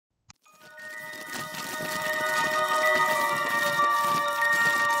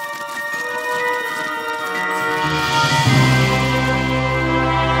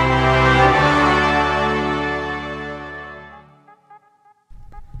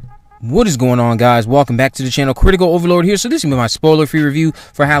What is going on, guys? Welcome back to the channel. Critical Overlord here. So this is my spoiler-free review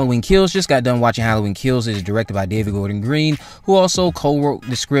for Halloween Kills. Just got done watching Halloween Kills. It is directed by David Gordon Green, who also co-wrote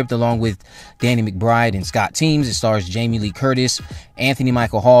the script along with Danny McBride and Scott Teems. It stars Jamie Lee Curtis, Anthony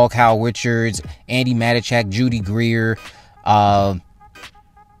Michael Hall, Kyle Richards, Andi Matichak, Judy Greer,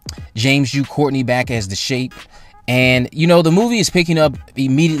 James Jude Courtney back as the Shape. And, you know, the movie is picking up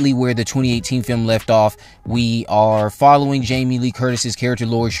immediately where the 2018 film left off. We are following Jamie Lee Curtis's character,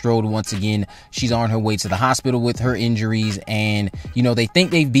 Laurie Strode, once again. She's on her way to the hospital with her injuries. And, you know, they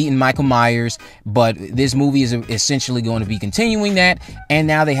think they've beaten Michael Myers, but this movie is essentially going to be continuing that. And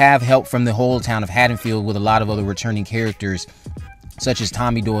now they have help from the whole town of Haddonfield with a lot of other returning characters, such as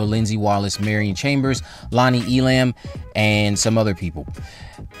Tommy Doyle, Lindsay Wallace, Marion Chambers, Lonnie Elam, and some other people.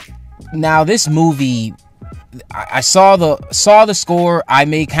 Now, this movie, I saw the score. I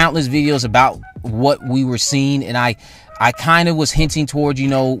made countless videos about what we were seeing, and I kind of was hinting towards, you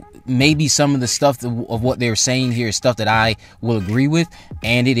know, maybe some of the stuff of what they're saying here is stuff that I will agree with,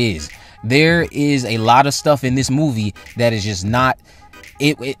 and it is. There is a lot of stuff in this movie that is just not.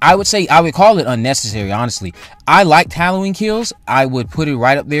 I would call it unnecessary, honestly. I liked Halloween Kills. I would put it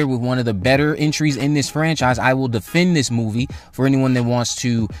right up there with one of the better entries in this franchise. I will defend this movie for anyone that wants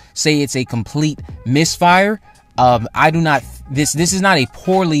to say it's a complete misfire. This is not a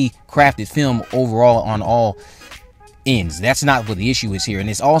poorly crafted film overall on all ends. That's not what the issue is here, and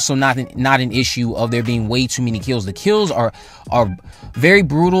it's also not an issue of there being way too many kills. The kills are very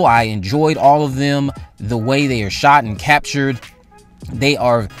brutal. I enjoyed all of them. The way they are shot and captured, they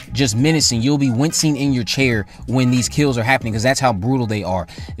are just menacing. You'll be wincing in your chair when these kills are happening, because that's how brutal they are.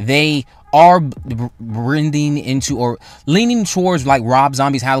 They are blending into or leaning towards like Rob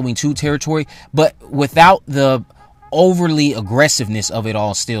Zombie's Halloween 2 territory, but without the overly aggressiveness of it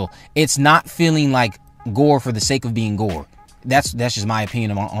all. Still, it's not feeling like gore for the sake of being gore. That's just my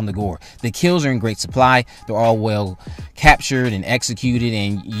opinion on the gore. The kills are in great supply. They're all well captured and executed,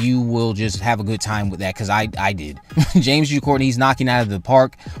 and you will just have a good time with that, because I did. James Jude Courtney, he's knocking out of the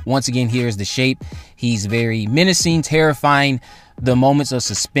park. Once again, here is the Shape. He's very menacing, terrifying. The moments of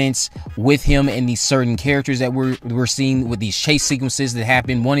suspense with him and these certain characters that we're seeing with these chase sequences that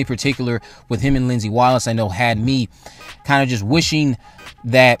happen. One in particular with him and Lindsay Wallace, I know, had me kind of just wishing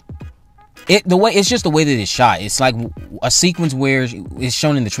that it's just the way that it's shot. It's like a sequence where it's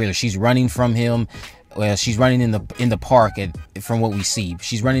shown in the trailer. She's running from him. She's running in the park. From what we see,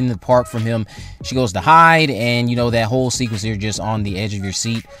 she's running in the park from him. She goes to hide, and you know that whole sequence, you're just on the edge of your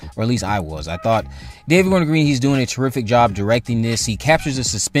seat, or at least I was. I thought David Gordon Green, he's doing a terrific job directing this. He captures the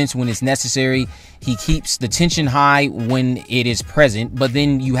suspense when it's necessary. He keeps the tension high when it is present, but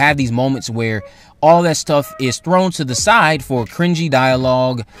then you have these moments where all that stuff is thrown to the side for cringy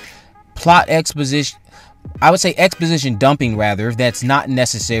dialogue, plot exposition. I would say exposition dumping, rather, that's not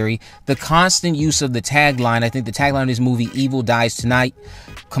necessary. The constant use of the tagline. I think the tagline of this movie, "Evil Dies Tonight,"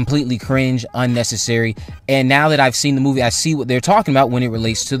 completely cringe, unnecessary. And now that I've seen the movie, I see what they're talking about when it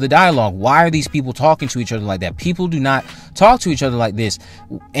relates to the dialogue. Why are these people talking to each other like that? People do not talk to each other like this.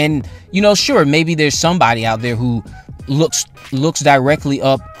 And, you know, sure, maybe there's somebody out there who looks directly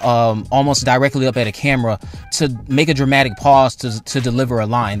up, almost directly up at a camera to make a dramatic pause to deliver a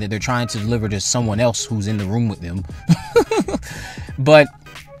line that they're trying to deliver to someone else who's in the room with them. But,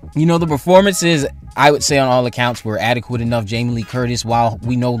 you know, the performances, I would say on all accounts, were adequate enough. Jamie Lee Curtis, while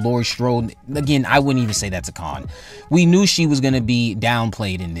we know Laurie Strode, again, I wouldn't even say that's a con. We knew she was going to be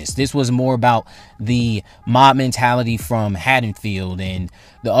downplayed in this. This was more about the mob mentality from Haddonfield and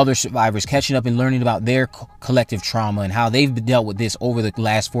the other survivors catching up and learning about their collective trauma and how they've dealt with this over the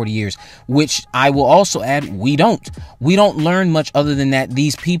last 40 years, which I will also add, we don't learn much other than that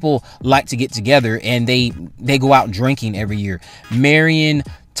these people like to get together and they go out drinking every year. Marion,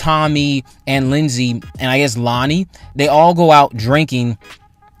 Tommy, and Lindsay, and I guess Lonnie, they all go out drinking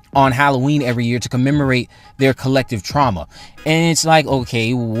on Halloween every year to commemorate their collective trauma. And it's like,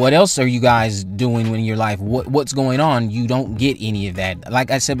 okay, what else are you guys doing in your life? What's going on? You don't get any of that.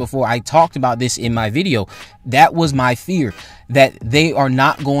 Like I said before, I talked about this in my video. That was my fear, that they are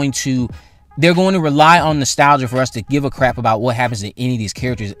not going to, they're going to rely on nostalgia for us to give a crap about what happens to any of these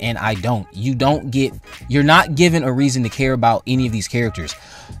characters, and I don't. You're not given a reason to care about any of these characters.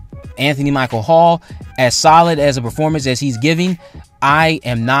 Anthony Michael Hall, as solid as a performance as he's giving, I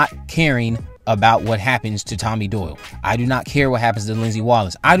am not caring about what happens to Tommy Doyle. I do not care what happens to Lindsay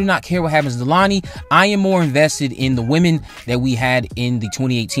Wallace. I do not care what happens to Lonnie. I am more invested in the women that we had in the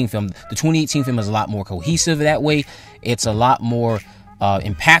 2018 film. The 2018 film is a lot more cohesive that way. It's a lot more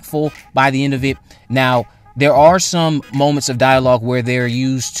impactful by the end of it. Now, there are some moments of dialogue where they're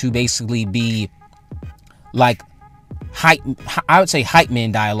used to basically be like I would say hype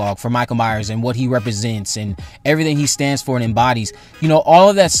man dialogue for Michael Myers and what he represents and everything he stands for and embodies. You know, all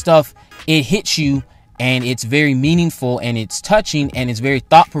of that stuff, it hits you, and it's very meaningful, and it's touching, and it's very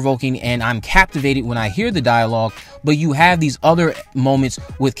thought-provoking, and I'm captivated when I hear the dialogue. But you have these other moments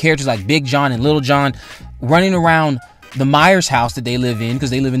with characters like Big John and Little John running around the Myers house that they live in, because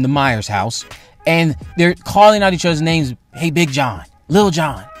they live in the Myers house, and they're calling out each other's names. Hey, Big John, Little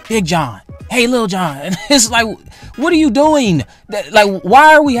John, Big John, hey, Little John. And it's like, what are you doing? Like,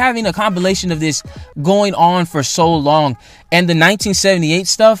 why are we having a compilation of this going on for so long? And the 1978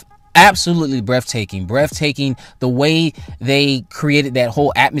 stuff, absolutely breathtaking. The way they created that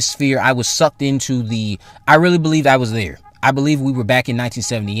whole atmosphere, I was sucked into I really believed I was there. I believe we were back in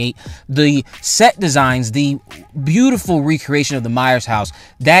 1978. The set designs, the beautiful recreation of the Myers house,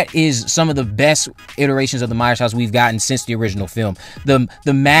 that is some of the best iterations of the Myers house we've gotten since the original film. The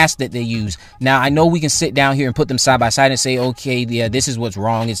mask that they use. Now, I know we can sit down here and put them side by side and say, okay, yeah, this is what's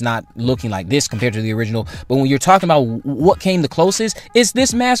wrong. It's not looking like this compared to the original. But when you're talking about what came the closest, it's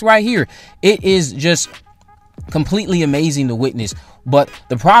this mask right here. It is just completely amazing to witness. But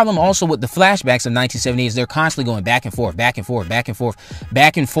the problem also with the flashbacks of 1978 is they're constantly going back and forth.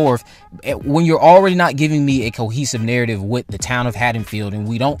 When you're already not giving me a cohesive narrative with the town of Haddonfield, and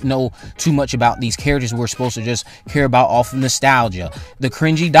we don't know too much about these characters we're supposed to just care about off of nostalgia, the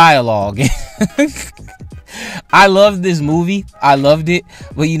cringy dialogue. I love this movie. I loved it.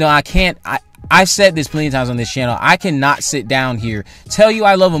 But, you know, I've said this plenty of times on this channel. I cannot sit down here, tell you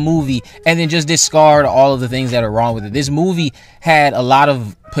I love a movie, and then just discard all of the things that are wrong with it. This movie had a lot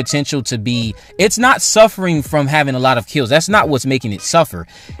of potential to be... It's not suffering from having a lot of kills. That's not what's making it suffer.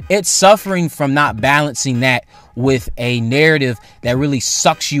 It's suffering from not balancing that with a narrative that really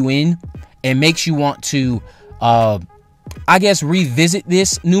sucks you in and makes you want to... I guess revisit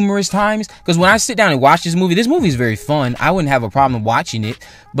this numerous times, because when I sit down and watch this movie is very fun. I wouldn't have a problem watching it,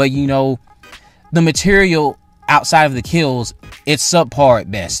 but you know, the material outside of the kills, it's subpar at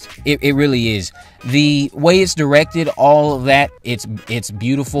best. It really is. The way it's directed, all of that, it's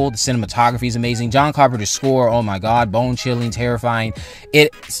beautiful. The cinematography is amazing. John Carpenter's score, oh my god, bone-chilling, terrifying.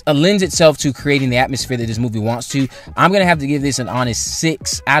 It lends itself to creating the atmosphere that this movie wants to. I'm gonna have to give this an honest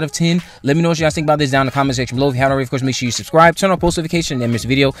 6 out of 10. Let me know what you guys think about this down in the comment section below. If you haven't already, of course, make sure you subscribe, turn on post notifications, and miss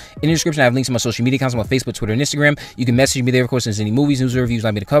video. In the description, I have links to my social media accounts on my Facebook, Twitter, and Instagram. You can message me there, of course, if there's any movies, news, or reviews I'd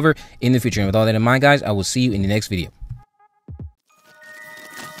like me to cover in the future. And with all that in mind, guys, I will see you in the next video.